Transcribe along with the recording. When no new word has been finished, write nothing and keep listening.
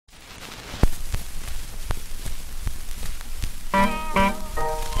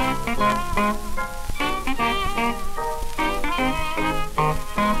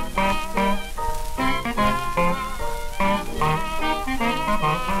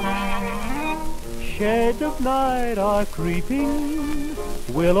shades of night are creeping,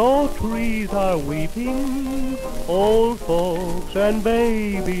 willow trees are weeping, old folks and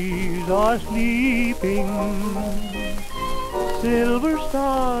babies are sleeping. Silver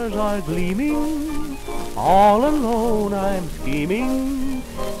stars are gleaming, all alone I'm scheming,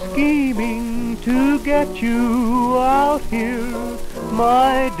 scheming to get you out here,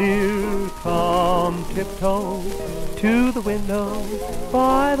 my dear. Come tiptoe to the window,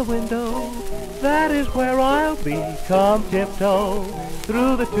 by the window, that is where I'll be. Come tiptoe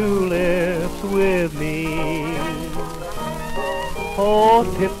through the tulips with me. Oh,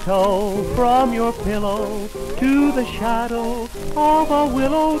 tiptoe from your pillow to the shadow of a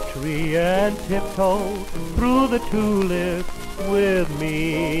willow tree, and tiptoe through the tulips with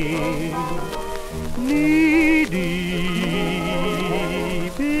me. Knee-deep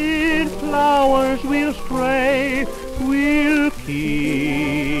in flowers we'll stray, we'll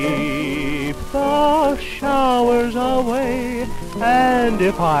keep the showers away, and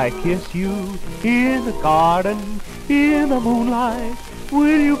if I kiss you in the garden, in the moonlight,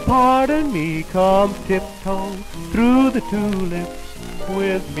 will you pardon me? Come tiptoe through the tulips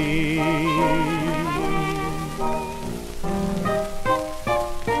with me.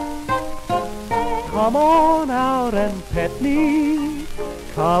 Come on out and pet me,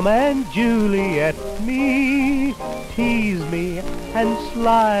 come and Juliet me, tease me and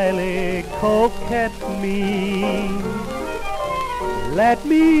slyly coquette me. Let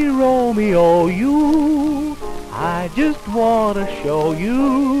me Romeo you, I just want to show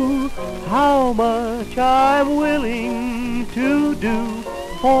you how much I'm willing to do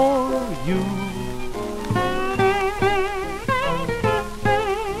for you.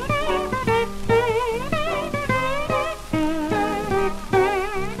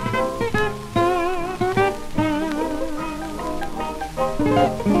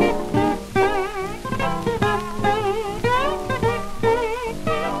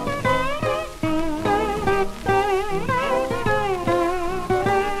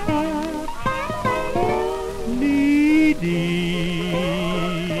 Knee-deep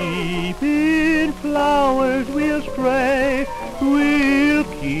in flowers we'll stray, we'll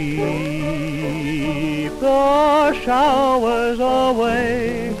keep the showers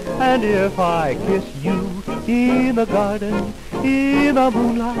away, and if I kiss you in the garden, in the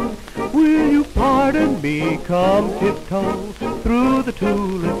moonlight, will you pardon me? Come tiptoe through the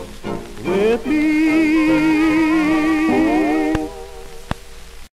tulips with me.